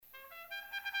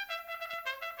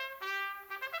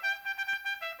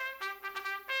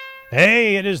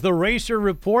Hey, it is the Racer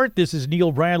Report. This is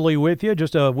Neil Bradley with you.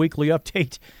 Just a weekly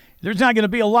update. There's not going to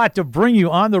be a lot to bring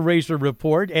you on the Racer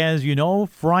Report. As you know,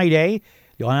 Friday,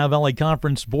 the Ohio Valley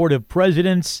Conference Board of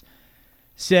Presidents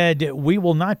said we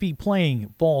will not be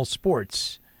playing fall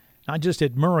sports, not just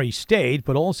at Murray State,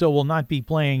 but also will not be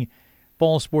playing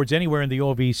fall sports anywhere in the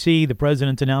OVC. The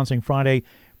president announcing Friday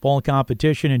fall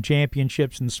competition and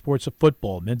championships in the sports of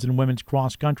football, men's and women's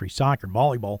cross country, soccer,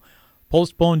 volleyball,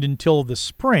 postponed until the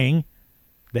spring,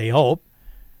 they hope,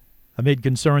 amid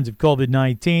concerns of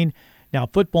COVID-19. Now,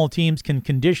 football teams can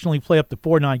conditionally play up to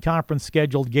 4 non-conference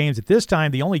scheduled games. At this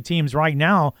time, the only teams right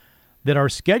now that are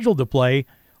scheduled to play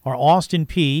are Austin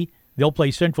Peay. They'll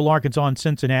play Central Arkansas and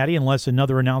Cincinnati unless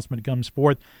another announcement comes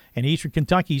forth. And Eastern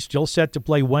Kentucky still set to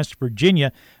play West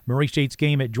Virginia. Murray State's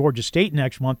game at Georgia State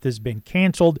next month has been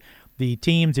canceled. The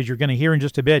teams, as you're going to hear in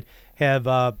just a bit, have,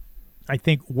 I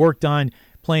think, worked on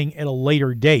playing at a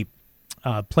later date.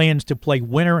 Plans to play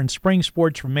winter and spring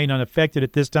sports remain unaffected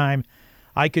at this time.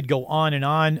 I could go on and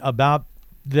on about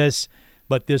this,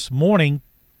 but this morning,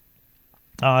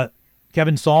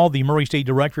 Kevin Saul, the Murray State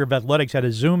Director of Athletics, had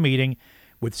a Zoom meeting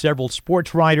with several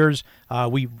sports writers.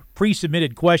 We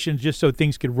pre-submitted questions just so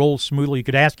things could roll smoothly. You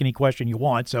could ask any question you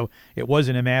want, so it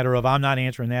wasn't a matter of I'm not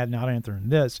answering that, not answering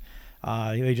this.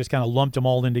 They just kind of lumped them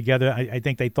all in together. I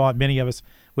think they thought many of us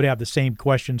would have the same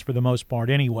questions for the most part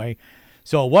anyway.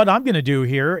 So what I'm going to do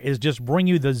here is just bring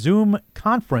you the Zoom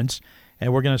conference,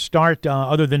 and we're going to start,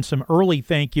 other than some early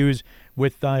thank yous,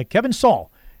 with Kevin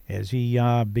Saul as he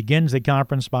begins the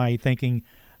conference by thanking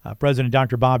President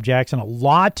Dr. Bob Jackson. A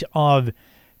lot of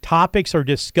topics are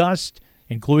discussed,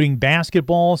 including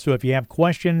basketball, so if you have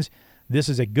questions, this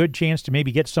is a good chance to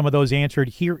maybe get some of those answered.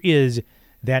 Here is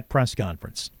that press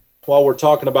conference. While we're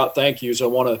talking about thank yous, I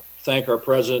want to thank our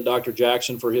president, Dr.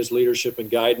 Jackson, for his leadership and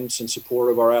guidance and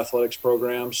support of our athletics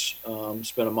programs.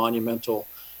 It's been a monumental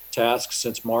task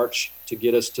since March to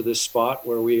get us to this spot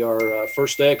where we are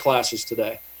first day of classes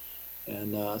today.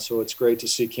 And so it's great to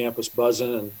see campus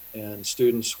buzzing and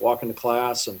students walking to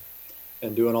class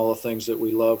and doing all the things that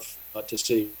we love to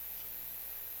see.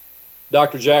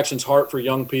 Dr. Jackson's heart for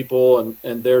young people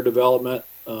and their development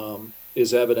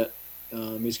is evident.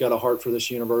 He's got a heart for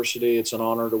this university. It's an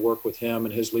honor to work with him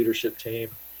and his leadership team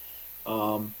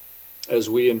as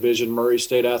we envision Murray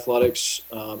State athletics,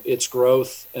 its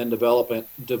growth and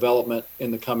development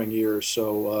in the coming years.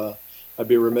 So I'd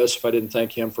be remiss if I didn't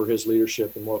thank him for his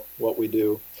leadership and what we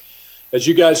do. As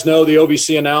you guys know, the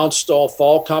OVC announced all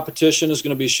fall competition is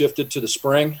going to be shifted to the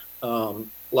spring.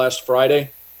 Last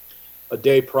Friday, a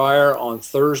day prior, on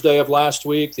Thursday of last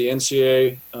week, the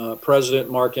NCAA president,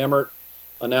 Mark Emmert,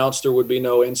 announced there would be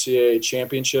no NCAA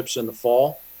championships in the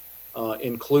fall,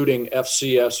 including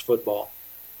FCS football.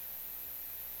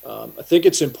 I think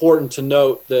it's important to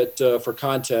note that for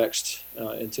context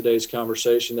in today's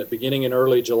conversation, that beginning in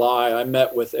early July, I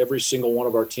met with every single one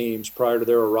of our teams prior to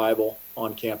their arrival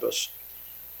on campus.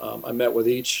 I met with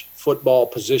each football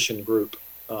position group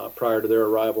prior to their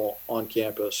arrival on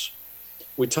campus.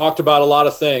 We talked about a lot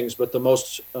of things, but the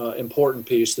most important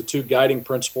piece, the two guiding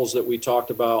principles that we talked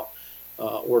about,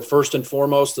 were first and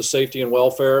foremost the safety and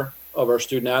welfare of our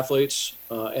student athletes,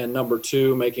 and number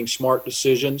two, making smart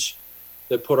decisions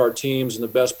that put our teams in the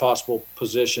best possible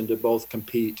position to both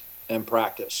compete and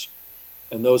practice.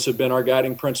 And those have been our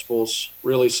guiding principles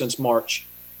really since March.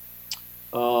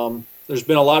 There's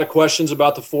been a lot of questions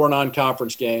about the 4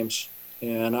 non-conference games,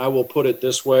 and I will put it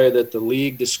this way, that the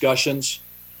league discussions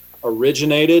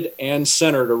originated and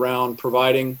centered around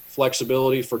providing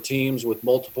flexibility for teams with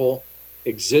multiple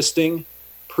existing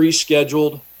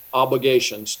pre-scheduled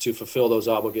obligations to fulfill those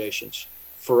obligations.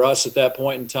 For us at that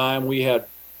point in time, we had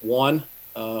one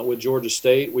with Georgia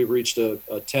State. We've reached a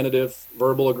tentative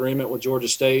verbal agreement with Georgia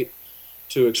State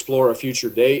to explore a future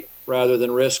date rather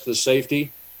than risk the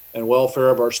safety and welfare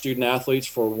of our student athletes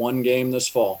for one game this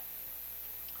fall.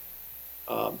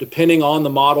 Depending on the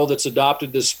model that's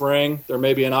adopted this spring, there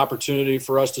may be an opportunity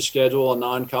for us to schedule a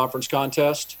non-conference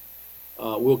contest.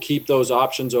 We'll keep those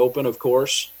options open, of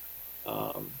course.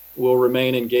 We'll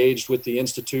remain engaged with the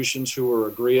institutions who are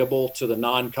agreeable to the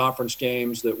non-conference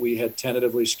games that we had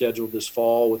tentatively scheduled this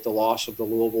fall with the loss of the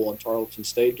Louisville and Tarleton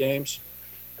State games.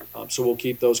 So we'll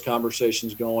keep those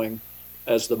conversations going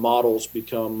as the models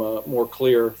become more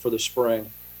clear for the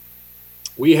spring.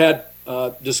 We had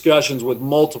discussions with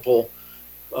multiple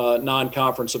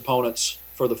non-conference opponents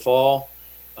for the fall.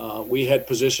 We had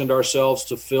positioned ourselves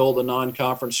to fill the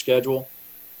non-conference schedule.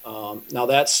 Now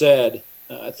that said,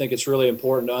 I think it's really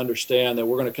important to understand that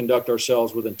we're going to conduct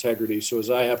ourselves with integrity. So as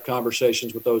I have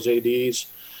conversations with those ADs,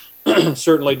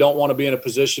 certainly don't want to be in a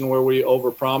position where we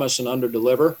overpromise and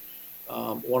underdeliver.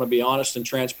 Want to be honest and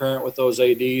transparent with those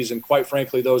ADs. And quite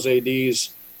frankly, those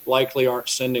ADs likely aren't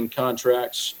sending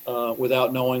contracts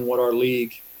without knowing what our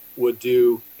league would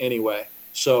do anyway.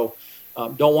 So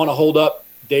don't want to hold up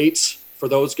dates for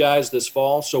those guys this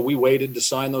fall. So we waited to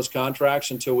sign those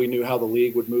contracts until we knew how the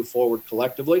league would move forward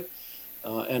collectively.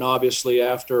 And obviously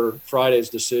after Friday's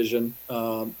decision,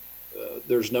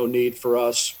 there's no need for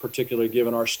us, particularly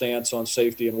given our stance on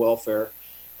safety and welfare,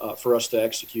 for us to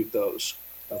execute those.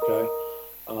 Okay.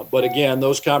 But again,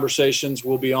 those conversations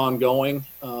will be ongoing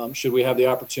should we have the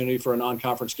opportunity for a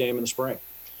non-conference game in the spring.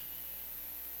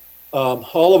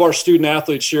 All of our student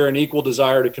athletes share an equal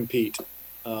desire to compete,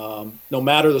 no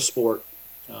matter the sport.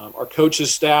 Our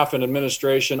coaches, staff, and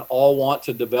administration all want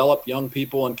to develop young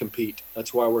people and compete.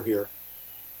 That's why we're here.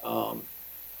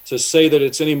 To say that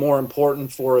it's any more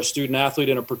important for a student athlete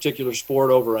in a particular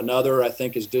sport over another, I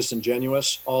think is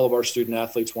disingenuous. All of our student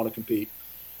athletes want to compete.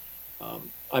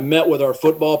 I met with our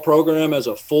football program as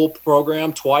a full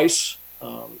program twice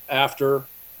after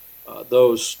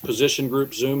those position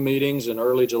group Zoom meetings in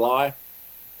early July.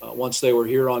 Once they were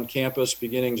here on campus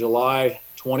beginning July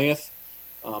 20th.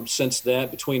 Since then,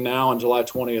 between now and July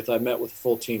 20th, I met with the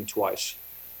full team twice.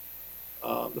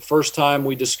 The first time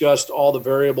we discussed all the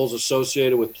variables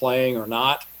associated with playing or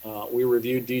not. We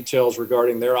reviewed details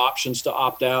regarding their options to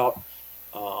opt out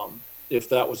if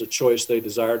that was a choice they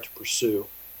desired to pursue.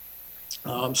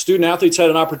 Student athletes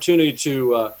had an opportunity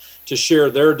to share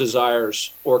their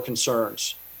desires or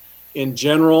concerns. In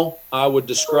general, I would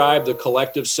describe the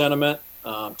collective sentiment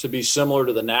to be similar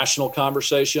to the national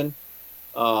conversation.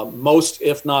 Most,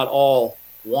 if not all,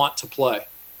 want to play.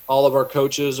 All of our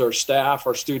coaches, our staff,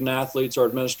 our student athletes, our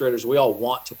administrators, we all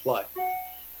want to play.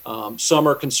 Some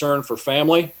are concerned for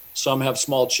family. Some have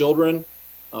small children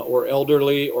or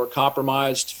elderly or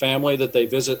compromised family that they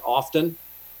visit often.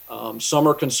 Some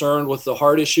are concerned with the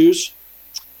heart issues.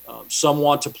 Some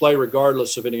want to play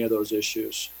regardless of any of those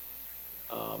issues.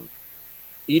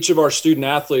 Each of our student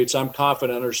athletes, I'm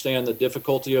confident, understand the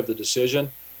difficulty of the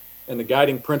decision and the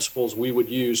guiding principles we would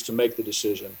use to make the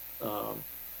decision.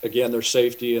 Again, their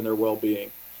safety and their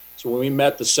well-being. So when we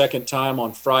met the second time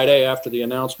on Friday after the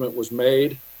announcement was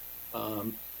made,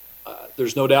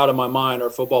 there's no doubt in my mind our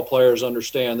football players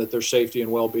understand that their safety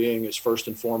and well-being is first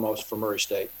and foremost for Murray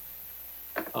State.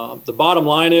 The bottom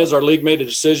line is our league made a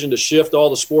decision to shift all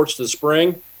the sports to the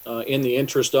spring in the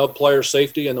interest of player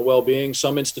safety and the well-being.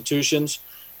 Some institutions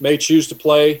may choose to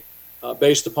play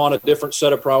based upon a different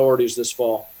set of priorities this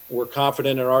fall. We're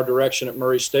confident in our direction at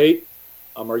Murray State.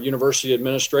 Our university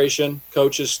administration,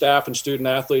 coaches, staff, and student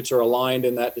athletes are aligned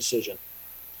in that decision.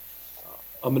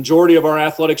 A majority of our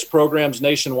athletics programs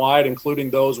nationwide, including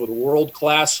those with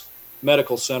world-class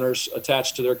medical centers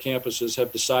attached to their campuses,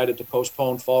 have decided to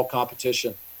postpone fall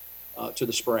competition to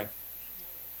the spring.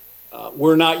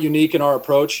 We're not unique in our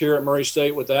approach here at Murray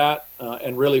State with that.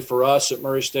 And really for us at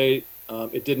Murray State,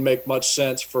 it didn't make much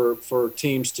sense for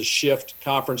teams to shift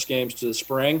conference games to the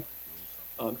spring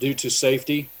due to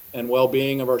safety and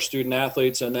well-being of our student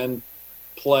athletes and then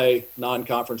play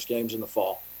non-conference games in the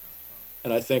fall.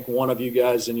 And I think one of you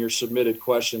guys in your submitted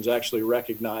questions actually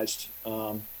recognized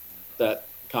that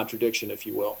contradiction, if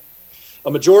you will.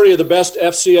 A majority of the best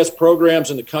FCS programs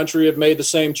in the country have made the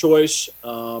same choice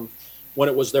when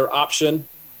it was their option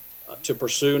to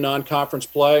pursue non-conference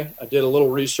play. I did a little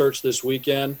research this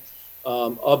weekend.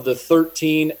 Of the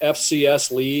 13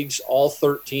 FCS leagues, all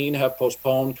 13 have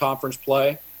postponed conference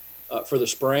play for the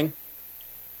spring.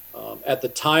 At the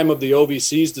time of the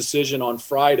OVC's decision on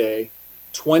Friday,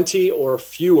 20 or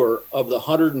fewer of the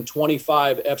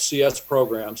 125 FCS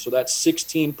programs, so that's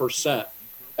 16%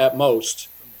 at most,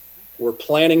 were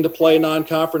planning to play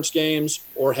non-conference games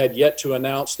or had yet to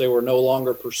announce they were no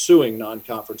longer pursuing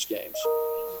non-conference games.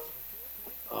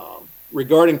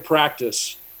 Regarding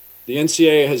practice, the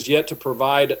NCAA has yet to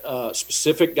provide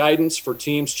specific guidance for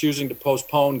teams choosing to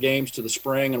postpone games to the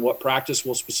spring and what practice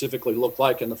will specifically look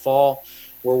like in the fall.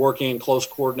 We're working in close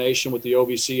coordination with the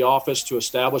OVC office to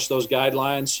establish those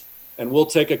guidelines, and we'll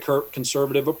take a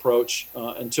conservative approach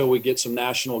until we get some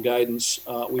national guidance,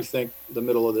 we think, the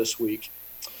middle of this week.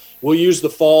 We'll use the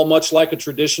fall, much like a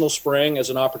traditional spring, as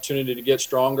an opportunity to get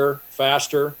stronger,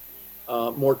 faster,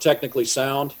 more technically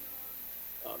sound.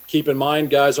 Keep in mind,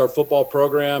 guys, our football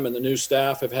program and the new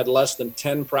staff have had less than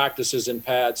 10 practices in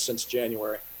pads since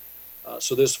January.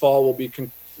 So this fall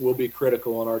will be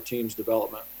critical in our team's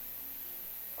development.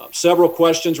 Several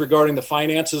questions regarding the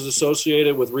finances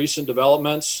associated with recent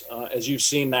developments. As you've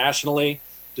seen nationally,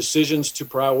 decisions to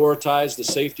prioritize the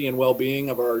safety and well-being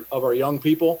of our young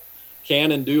people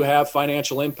can and do have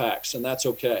financial impacts, and that's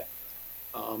okay.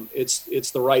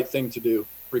 It's the right thing to do,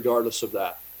 regardless of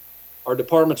that. Our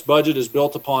department's budget is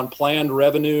built upon planned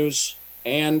revenues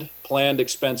and planned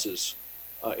expenses.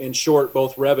 In short,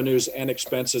 both revenues and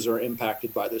expenses are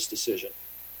impacted by this decision.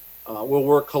 We'll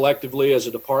work collectively as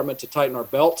a department to tighten our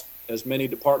belt, as many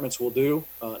departments will do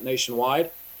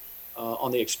nationwide,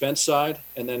 on the expense side,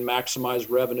 and then maximize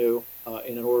revenue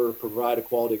in order to provide a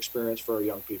quality experience for our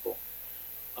young people.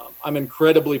 I'm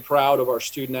incredibly proud of our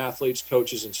student athletes,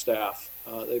 coaches, and staff.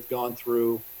 They've gone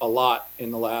through a lot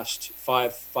in the last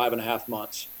five and a half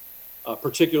months,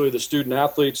 particularly the student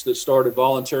athletes that started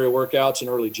voluntary workouts in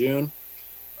early June.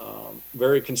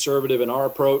 Very conservative in our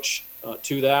approach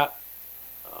to that.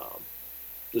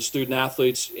 The student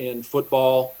athletes in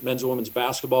football, men's and women's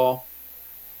basketball,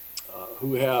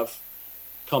 who have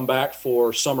come back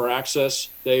for summer access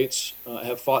dates,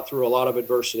 have fought through a lot of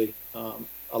adversity,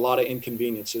 a lot of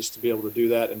inconveniences to be able to do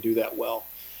that and do that well.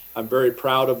 I'm very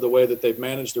proud of the way that they've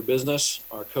managed their business,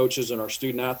 our coaches and our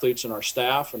student athletes and our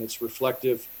staff, and it's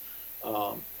reflective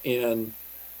in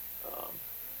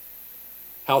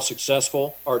how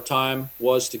successful our time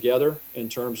was together in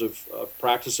terms of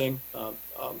practicing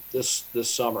this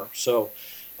summer. So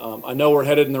I know we're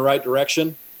headed in the right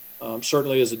direction.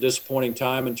 Certainly is a disappointing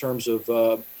time in terms of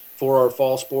for our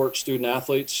fall sports student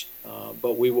athletes,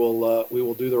 but we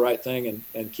will do the right thing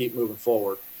and keep moving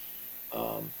forward.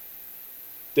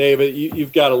 David,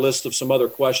 you've got a list of some other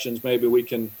questions maybe we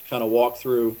can kind of walk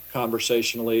through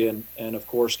conversationally, and of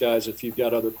course, guys, if you've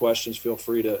got other questions, feel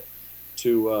free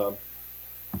to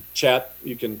chat.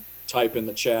 You can type in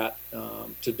the chat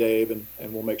to Dave,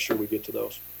 and we'll make sure we get to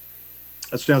those.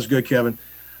 That sounds good, Kevin.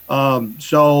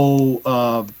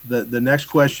 So the next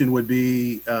question would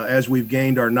be, as we've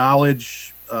gained our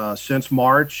knowledge since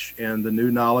March and the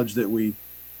new knowledge that we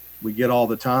get all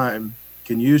the time,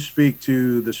 can you speak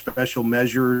to the special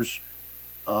measures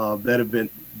that have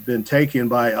been taken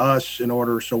by us in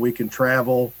order so we can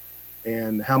travel,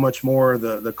 and how much more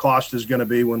the cost is going to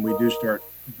be when we do start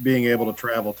being able to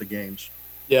travel to games?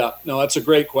 Yeah, no, that's a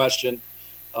great question.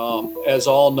 As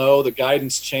all know, the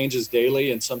guidance changes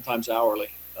daily and sometimes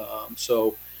hourly.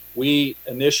 So we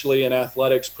initially in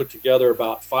athletics put together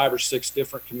about 5 or 6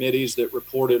 different committees that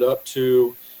reported up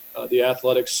to the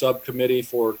athletics subcommittee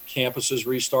for campus's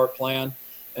restart plan,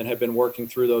 and have been working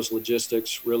through those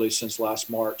logistics really since last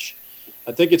March.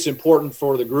 I think it's important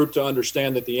for the group to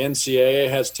understand that the NCAA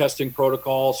has testing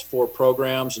protocols for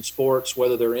programs and sports,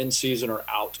 whether they're in season or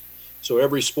out. So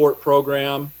every sport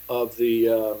program of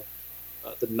the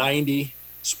 90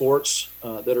 sports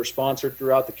that are sponsored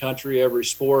throughout the country, every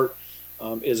sport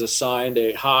is assigned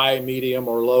a high, medium,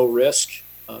 or low risk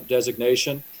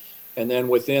designation. And then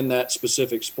within that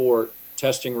specific sport,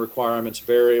 testing requirements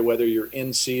vary whether you're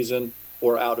in season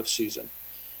or out of season.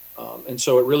 And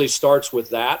so it really starts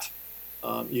with that.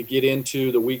 You get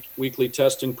into the weekly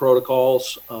testing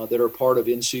protocols that are part of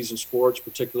in-season sports,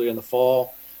 particularly in the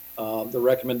fall, the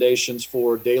recommendations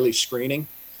for daily screening.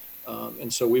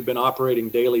 And so we've been operating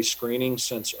daily screening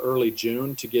since early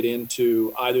June to get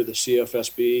into either the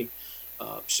CFSB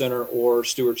Center or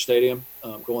Stewart Stadium,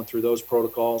 going through those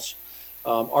protocols.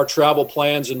 Our travel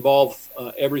plans involve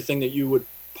everything that you would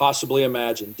possibly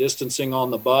imagine: distancing on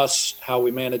the bus, how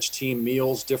we manage team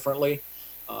meals differently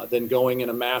than going in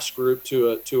a mass group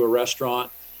to a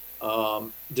restaurant,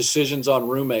 decisions on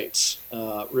roommates.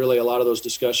 Really, a lot of those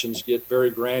discussions get very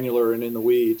granular and in the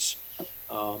weeds,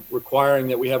 requiring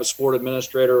that we have a sport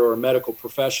administrator or a medical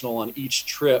professional on each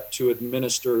trip to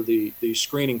administer the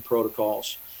screening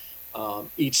protocols.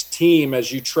 Each team,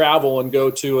 as you travel and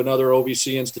go to another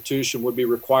OVC institution, would be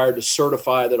required to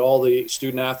certify that all the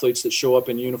student athletes that show up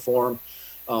in uniform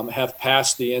have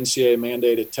passed the NCAA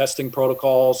mandated testing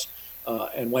protocols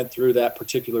and went through that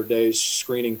particular day's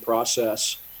screening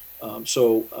process.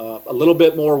 So a little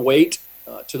bit more weight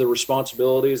to the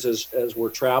responsibilities as we're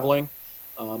traveling.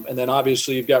 And then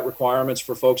obviously you've got requirements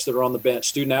for folks that are on the bench.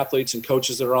 Student athletes and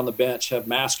coaches that are on the bench have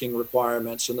masking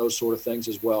requirements and those sort of things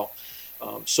as well.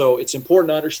 So it's important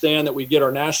to understand that we get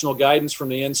our national guidance from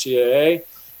the NCAA.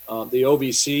 The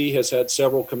OVC has had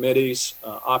several committees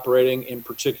operating, in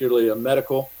particularly a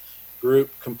medical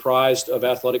group comprised of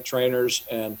athletic trainers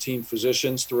and team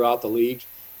physicians throughout the league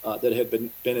that have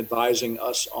been advising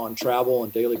us on travel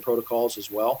and daily protocols as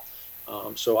well.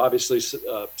 So obviously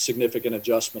significant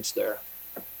adjustments there.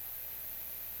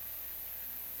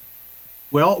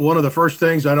 Well, one of the first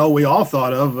things I know we all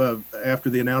thought of after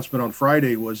the announcement on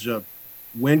Friday was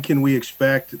when can we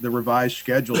expect the revised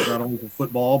schedules, not only for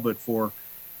football, but for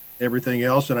everything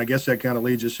else? And I guess that kind of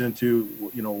leads us into,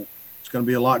 it's going to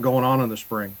be a lot going on in the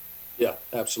spring. Yeah,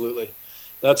 absolutely.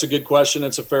 That's a good question.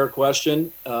 It's a fair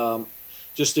question.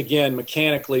 Just again,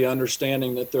 mechanically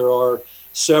understanding that there are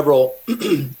several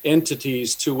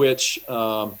entities to which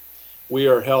we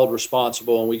are held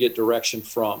responsible and we get direction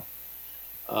from.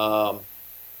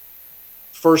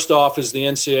 First off is the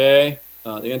NCAA. The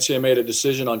NCAA made a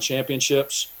decision on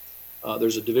championships.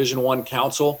 There's a Division I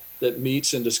council that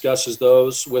meets and discusses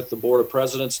those with the Board of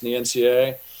Presidents and the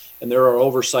NCAA, and there are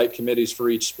oversight committees for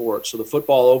each sport. So the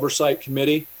Football Oversight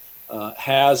Committee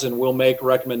has and will make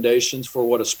recommendations for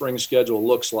what a spring schedule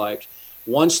looks like.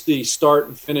 Once the start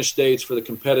and finish dates for the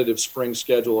competitive spring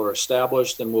schedule are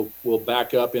established, then we'll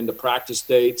back up into practice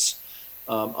dates.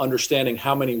 Understanding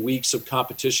how many weeks of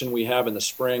competition we have in the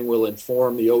spring will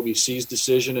inform the OVC's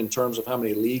decision in terms of how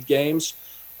many league games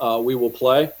we will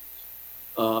play.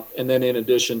 And then in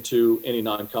addition to any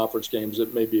non-conference games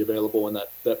that may be available in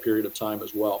that period of time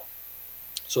as well.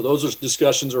 So those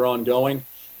discussions are ongoing,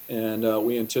 and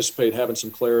we anticipate having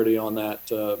some clarity on that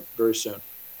very soon.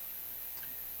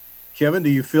 Kevin, do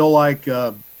you feel like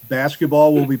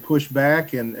basketball will be pushed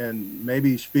back, and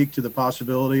maybe speak to the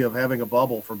possibility of having a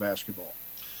bubble for basketball?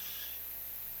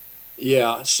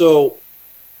 Yeah, so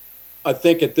I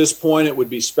think at this point it would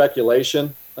be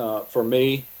speculation for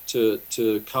me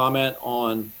to comment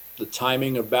on the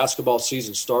timing of basketball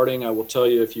season starting. I will tell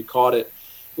you, if you caught it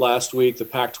last week, the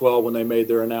Pac-12, when they made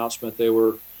their announcement, they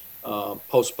were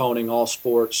postponing all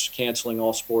sports, canceling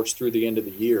all sports through the end of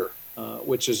the year,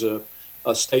 which is a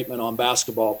statement on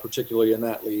basketball, particularly in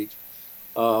that league.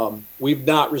 We've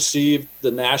not received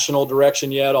the national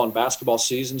direction yet on basketball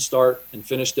season start and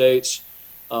finish dates,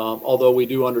 although we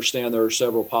do understand there are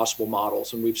several possible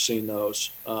models, and we've seen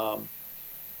those.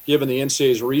 Given the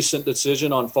NCAA's recent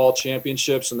decision on fall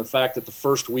championships and the fact that the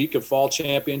first week of fall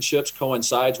championships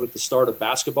coincides with the start of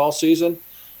basketball season,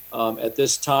 at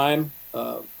this time,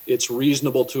 it's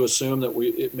reasonable to assume that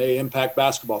it may impact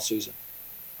basketball season.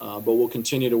 But we'll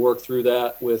continue to work through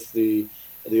that with the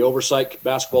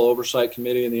basketball oversight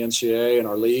committee in the NCAA and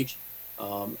our league,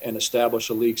 and establish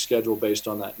a league schedule based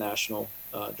on that national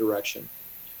direction.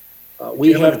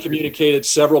 We have communicated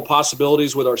several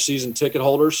possibilities with our season ticket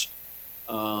holders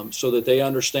so that they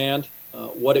understand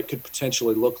what it could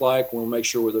potentially look like. We'll make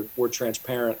sure we're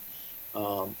transparent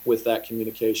with that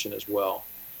communication as well.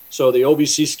 So the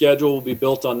OVC schedule will be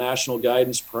built on national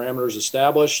guidance parameters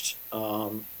established.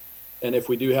 And if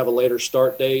we do have a later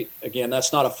start date, again,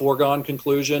 that's not a foregone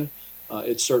conclusion.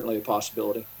 It's certainly a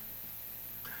possibility.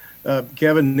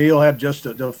 Kevin, Neil had just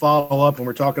to follow up when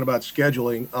we're talking about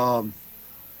scheduling.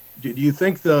 Do you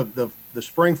think the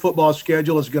spring football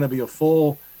schedule is going to be a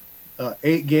full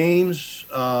 8 games?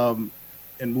 And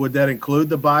would that include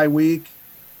the bye week?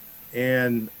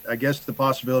 And I guess the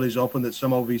possibility is open that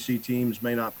some OVC teams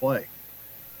may not play.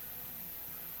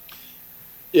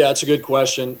 Yeah, it's a good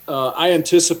question. I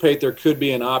anticipate there could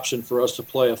be an option for us to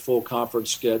play a full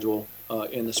conference schedule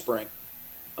in the spring.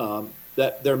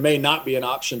 That there may not be an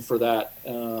option for that.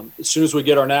 As soon as we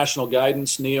get our national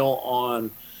guidance, Neil,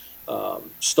 on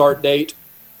start date,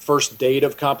 first date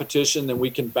of competition, then we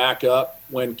can back up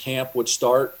when camp would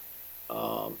start.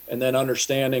 And then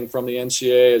understanding from the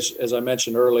NCAA, as I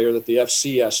mentioned earlier, that the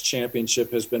FCS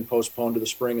championship has been postponed to the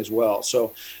spring as well.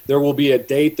 So there will be a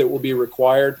date that will be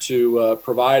required to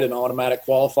provide an automatic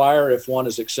qualifier if one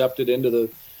is accepted into the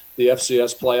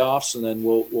FCS playoffs, and then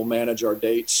we'll manage our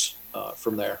dates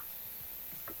from there.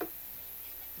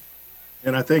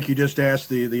 And I think you just asked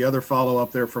the other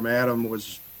follow-up there from Adam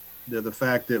was the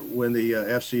fact that when the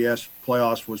FCS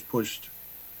playoffs was pushed,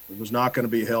 it was not going to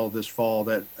be held this fall.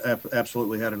 That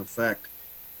absolutely had an effect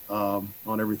on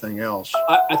everything else.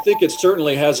 I think it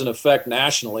certainly has an effect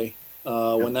nationally.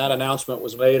 When that announcement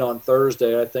was made on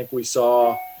Thursday, I think we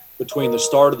saw between the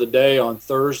start of the day on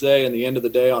Thursday and the end of the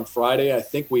day on Friday, I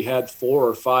think we had 4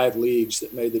 or 5 leagues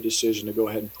that made the decision to go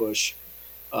ahead and push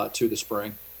to the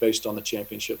spring based on the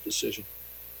championship decision.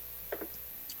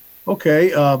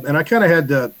 Okay, and I kind of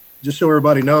had just so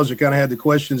everybody knows, I kind of had the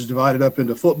questions divided up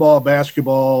into football,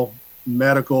 basketball,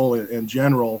 medical, and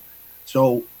general.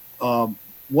 So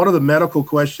one of the medical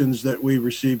questions that we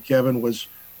received, Kevin, was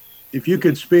if you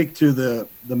could speak to the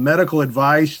medical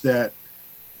advice that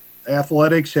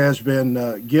athletics has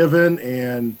been given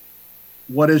and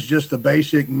what is just the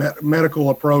basic medical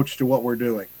approach to what we're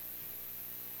doing.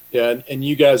 Yeah, and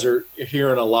you guys are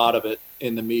hearing a lot of it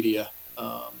in the media.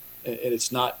 And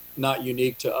it's not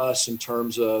unique to us in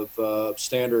terms of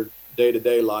standard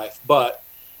day-to-day life. But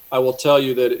I will tell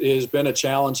you that it has been a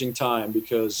challenging time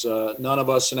because none of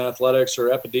us in athletics are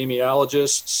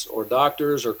epidemiologists or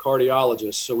doctors or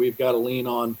cardiologists. So we've got to lean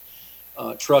on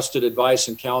trusted advice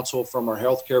and counsel from our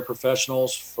healthcare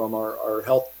professionals, from our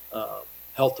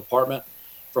health department,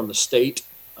 from the state,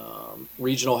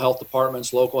 regional health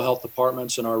departments, local health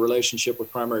departments, and our relationship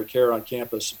with primary care on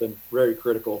campus have been very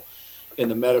critical in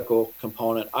the medical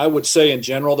component. I would say in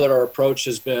general that our approach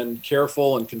has been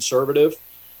careful and conservative,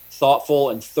 thoughtful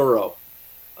and thorough.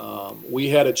 We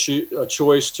had a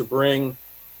choice to bring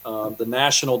the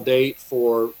national date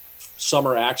for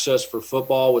summer access for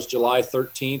football was July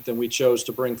 13th, and we chose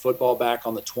to bring football back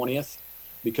on the 20th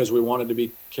because we wanted to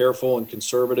be careful and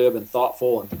conservative and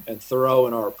thoughtful and thorough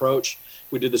in our approach.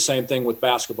 We did the same thing with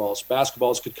basketballs.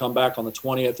 Basketballs could come back on the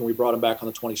 20th, and we brought them back on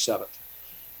the 27th.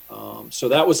 So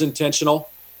that was intentional.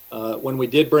 When we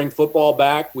did bring football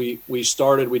back, we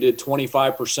did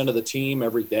 25% of the team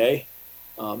every day,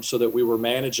 so that we were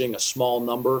managing a small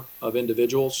number of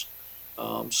individuals.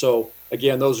 So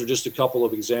again, those are just a couple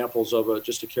of examples of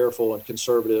just a careful and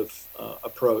conservative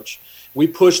approach. We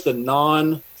pushed the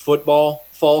non-football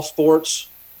fall sports,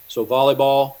 so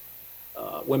volleyball,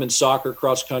 women's soccer,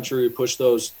 cross country. We pushed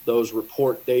those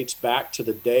report dates back to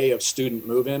the day of student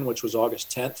move-in, which was August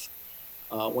 10th,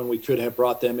 when we could have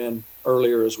brought them in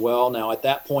earlier as well. Now, at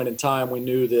that point in time, we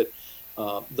knew that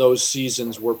those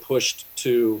seasons were pushed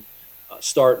to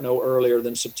start no earlier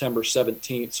than September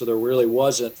 17th. So there really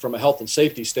wasn't, from a health and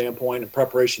safety standpoint and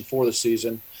preparation for the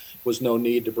season, was no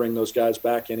need to bring those guys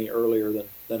back any earlier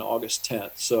than August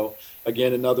 10th. So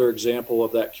again, another example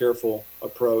of that careful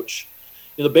approach.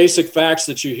 The basic facts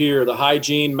that you hear, the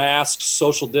hygiene, masks,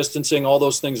 social distancing, all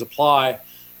those things apply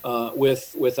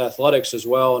with athletics as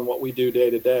well and what we do day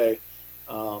to day.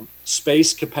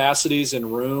 Space capacities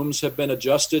in rooms have been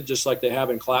adjusted just like they have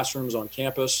in classrooms on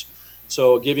campus.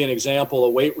 So I'll give you an example, a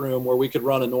weight room where we could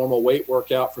run a normal weight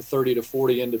workout for 30 to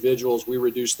 40 individuals. We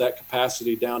reduced that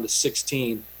capacity down to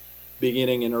 16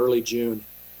 beginning in early June.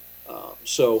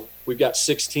 So we've got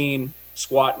 16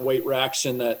 squat and weight racks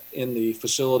in the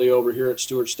facility over here at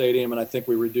Stewart Stadium. And I think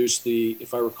we reduced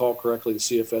if I recall correctly, the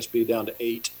CFSB down to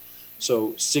 8.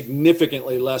 So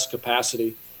significantly less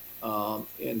capacity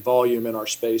and volume in our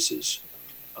spaces.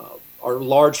 Our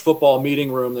large football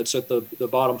meeting room that's at the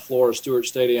bottom floor of Stewart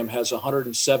Stadium has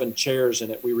 107 chairs in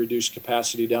it. We reduced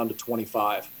capacity down to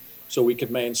 25. So we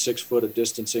could maintain 6 foot of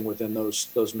distancing within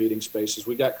those meeting spaces.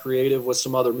 We got creative with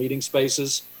some other meeting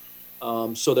spaces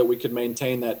so that we could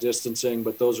maintain that distancing,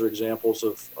 but those are examples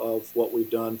of what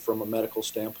we've done from a medical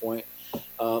standpoint.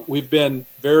 We've been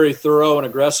very thorough and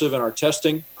aggressive in our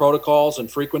testing protocols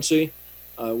and frequency.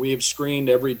 We have screened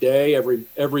every day,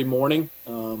 every morning.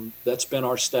 That's been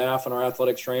our staff and our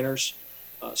athletics trainers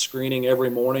screening every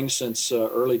morning since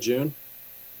early June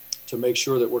to make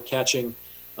sure that we're catching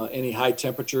any high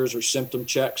temperatures or symptom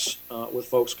checks with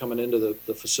folks coming into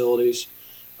the facilities.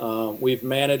 We've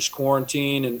managed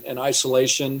quarantine and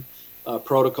isolation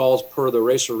protocols per the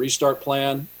Racer Restart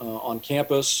Plan on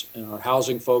campus, and our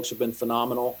housing folks have been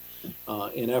phenomenal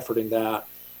in efforting that.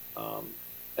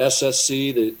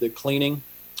 SSC, the cleaning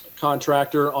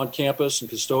contractor on campus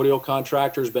and custodial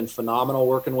contractor, has been phenomenal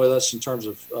working with us in terms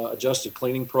of adjusted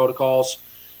cleaning protocols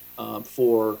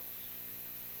for,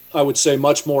 I would say,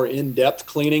 much more in-depth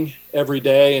cleaning every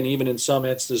day. And even in some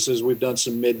instances, we've done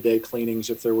some midday cleanings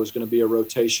if there was going to be a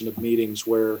rotation of meetings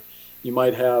where you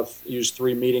might have used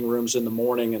 3 meeting rooms in the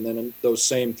morning, and then in those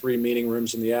same 3 meeting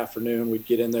rooms in the afternoon, we'd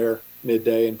get in there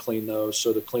midday and clean those.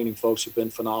 So the cleaning folks have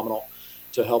been phenomenal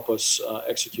to help us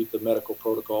execute the medical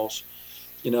protocols.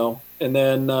 And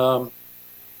then,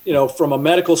 from a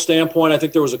medical standpoint, I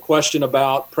think there was a question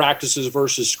about practices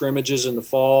versus scrimmages in the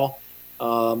fall.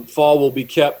 Fall will be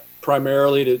kept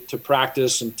primarily to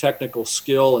practice and technical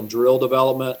skill and drill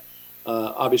development.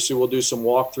 Obviously, we'll do some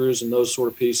walkthroughs and those sort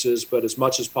of pieces, but as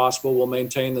much as possible, we'll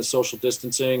maintain the social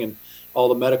distancing and all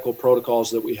the medical protocols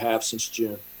that we have since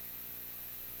June.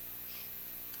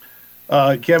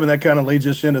 Kevin, that kind of leads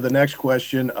us into the next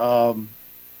question.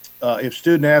 If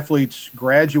student athletes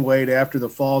graduate after the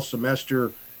fall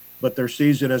semester, but their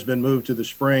season has been moved to the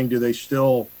spring, do they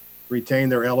still retain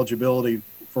their eligibility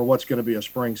for what's going to be a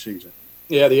spring season?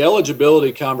 Yeah, the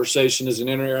eligibility conversation is an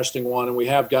interesting one, and we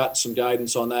have gotten some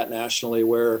guidance on that nationally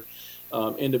where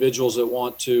individuals that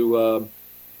want to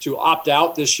opt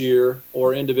out this year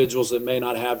or individuals that may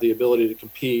not have the ability to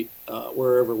compete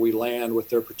wherever we land with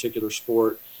their particular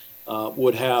sport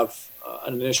would have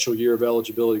an initial year of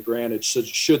eligibility granted, so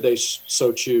should they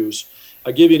so choose.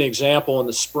 I'll give you an example. In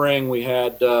the spring, we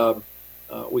had,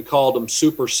 we called them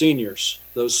super seniors,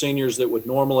 those seniors that would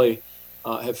normally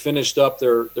have finished up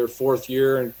their 4th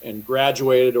year and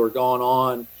graduated or gone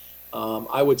on.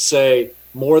 I would say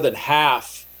more than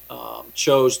half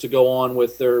chose to go on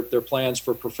with their plans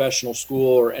for professional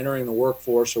school or entering the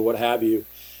workforce or what have you.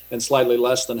 And slightly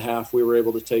less than half we were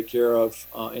able to take care of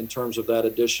in terms of that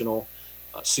additional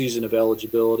season of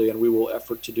eligibility, and we will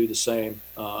effort to do the same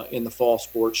in the fall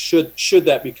sports should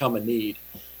that become a need.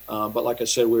 But like I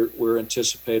said, we're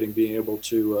anticipating being able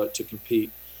to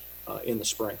compete in the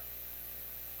spring.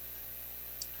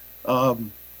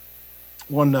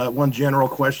 One general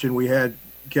question we had,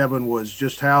 Kevin, was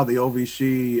just how the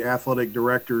OVC athletic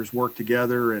directors work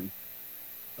together. And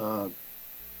I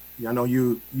know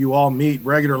you all meet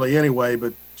regularly anyway,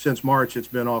 but since March, it's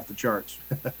been off the charts.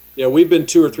 Yeah, we've been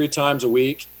 2 or 3 times a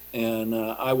week. And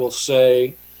I will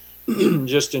say,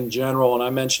 just in general, and I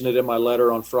mentioned it in my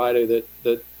letter on Friday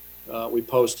that we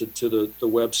posted to the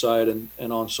website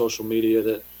and on social media,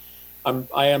 that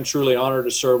I am truly honored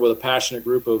to serve with a passionate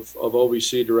group of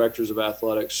OVC directors of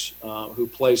athletics who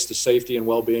place the safety and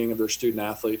well-being of their student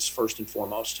athletes first and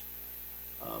foremost.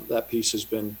 That piece has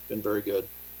been very good.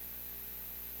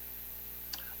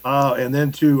 And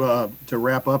then to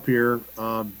wrap up here,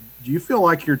 do you feel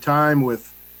like your time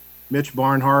with Mitch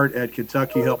Barnhart at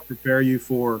Kentucky helped prepare you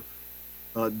for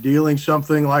dealing with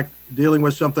something like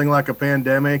a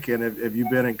pandemic? And have you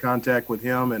been in contact with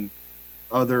him and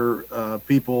other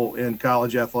people in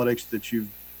college athletics that you've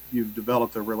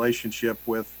developed a relationship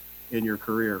with in your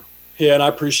career? Yeah, and I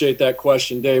appreciate that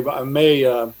question, Dave. I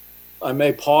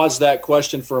may pause that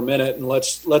question for a minute and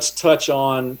let's touch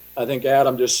on. I think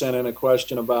Adam just sent in a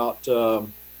question about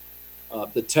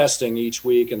the testing each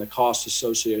week and the cost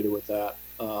associated with that.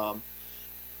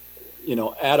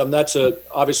 Adam, that's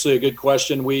obviously a good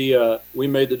question. We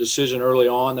made the decision early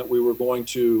on that we were going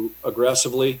to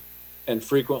aggressively and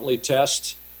frequently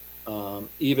test,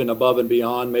 even above and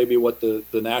beyond maybe what the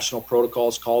national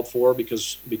protocols called for,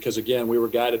 because again, we were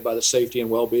guided by the safety and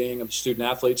well-being of the student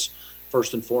athletes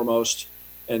first and foremost,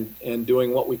 and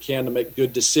doing what we can to make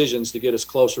good decisions to get us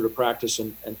closer to practice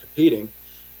and competing.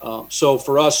 So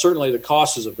for us, certainly the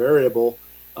cost is a variable,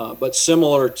 but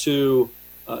similar to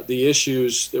the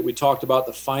issues that we talked about,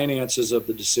 the finances of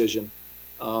the decision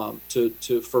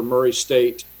for Murray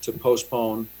State to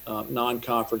postpone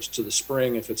non-conference to the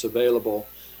spring if it's available.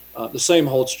 The same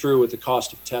holds true with the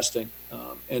cost of testing.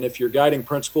 And if your guiding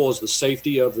principle is the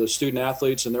safety of the student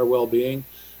athletes and their well-being,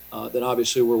 then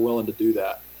obviously we're willing to do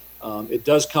that. It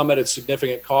does come at a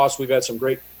significant cost. We've had some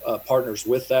great partners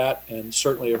with that and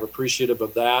certainly are appreciative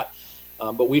of that.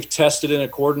 But we've tested in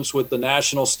accordance with the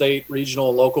national, state, regional,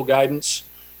 and local guidance.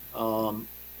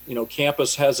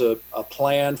 Campus has a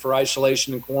plan for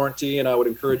isolation and quarantine, and I would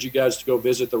encourage you guys to go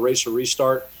visit the Racer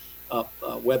Restart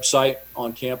website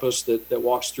on campus that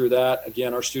walks through that.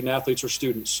 Again, our student athletes are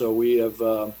students, so we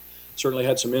have certainly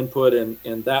had some input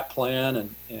in that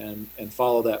plan and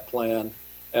follow that plan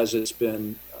as it's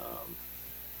been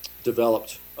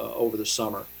developed over the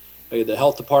summer. The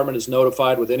health department is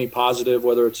notified with any positive,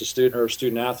 whether it's a student or a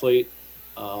student athlete.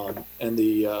 And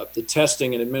the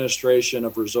testing and administration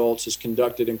of results is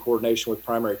conducted in coordination with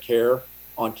primary care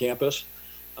on campus,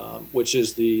 which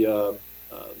is the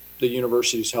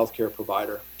university's healthcare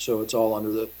provider. So it's all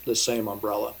under the same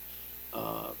umbrella.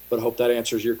 But I hope that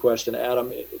answers your question,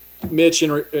 Adam. Mitch,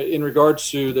 in regards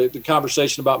to the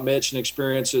conversation about Mitch and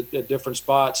experience at different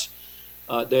spots,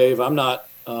 Dave, I'm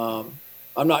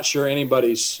not sure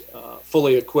anybody's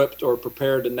fully equipped or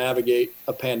prepared to navigate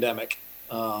a pandemic.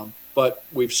 But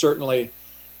we've certainly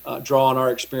drawn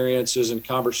our experiences and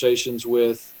conversations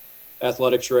with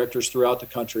athletics directors throughout the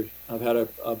country. I've had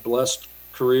a blessed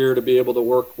career to be able to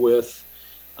work with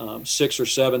 6 or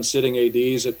 7 sitting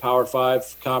ADs at Power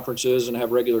 5 conferences and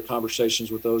have regular conversations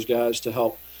with those guys to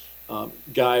help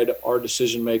guide our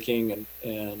decision-making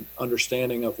and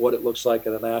understanding of what it looks like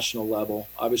at a national level.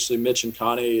 Obviously, Mitch and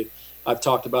Connie, I've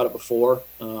talked about it before.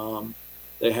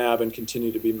 They have and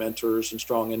continue to be mentors and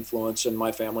strong influence in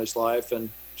my family's life,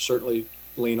 and certainly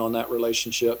lean on that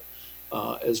relationship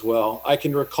as well. I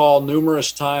can recall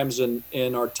numerous times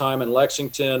in our time in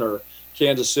Lexington or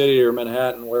Kansas City or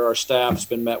Manhattan where our staff has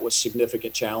been met with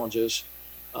significant challenges.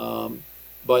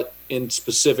 But in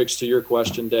specifics to your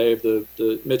question, Dave,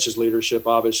 the Mitch's leadership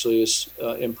obviously is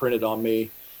imprinted on me,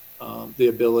 the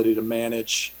ability to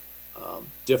manage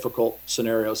difficult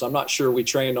scenarios. I'm not sure we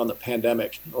trained on the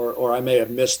pandemic, or I may have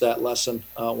missed that lesson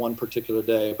one particular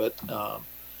day, but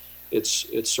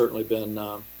it's certainly been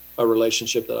a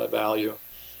relationship that I value.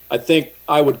 I think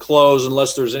I would close,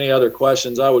 unless there's any other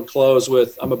questions, I would close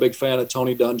with, I'm a big fan of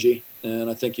Tony Dungy, and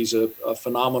I think he's a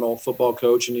phenomenal football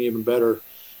coach and an even better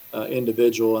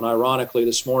individual. And ironically,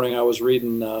 this morning I was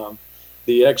reading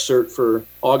the excerpt for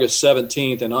August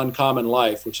 17th in Uncommon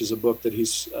Life, which is a book that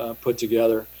he's put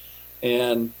together.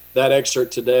 And that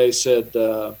excerpt today said,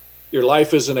 your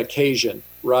life is an occasion,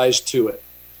 rise to it.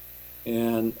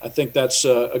 And I think that's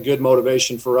a good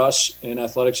motivation for us in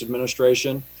athletics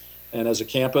administration. and as a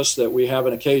campus that we have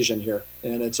an occasion here,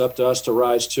 and it's up to us to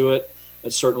rise to it.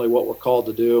 That's certainly what we're called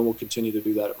to do, and we'll continue to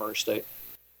do that at Murray State.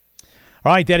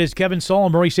 All right, that is Kevin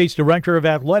Saul, Murray State's Director of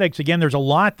Athletics. Again, there's a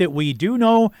lot that we do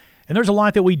know, and there's a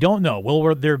lot that we don't know.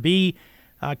 Will there be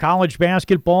college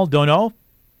basketball? Don't know.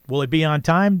 Will it be on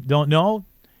time? Don't know.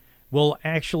 Will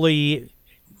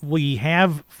we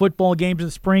have football games in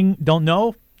the spring? Don't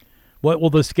know. What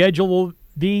will the schedule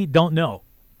be? Don't know.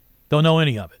 Don't know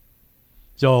any of it.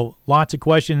 So lots of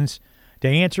questions to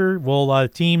answer. Will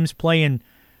teams play in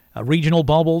regional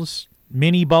bubbles,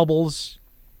 mini bubbles?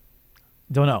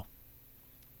 Don't know.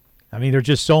 I mean, there's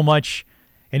just so much,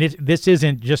 and this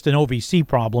isn't just an OVC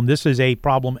problem. This is a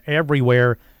problem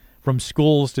everywhere, from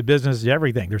schools to business to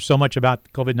everything. There's so much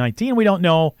about COVID-19 we don't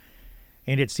know,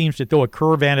 and it seems to throw a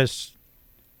curve at us,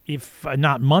 if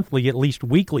not monthly, at least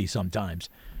weekly sometimes,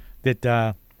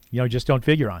 that just don't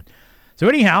figure on. So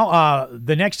anyhow,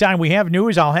 the next time we have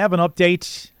news, I'll have an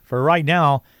update. For right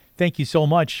now, thank you so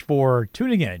much for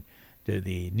tuning in to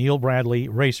the Neil Bradley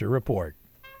Racer Report.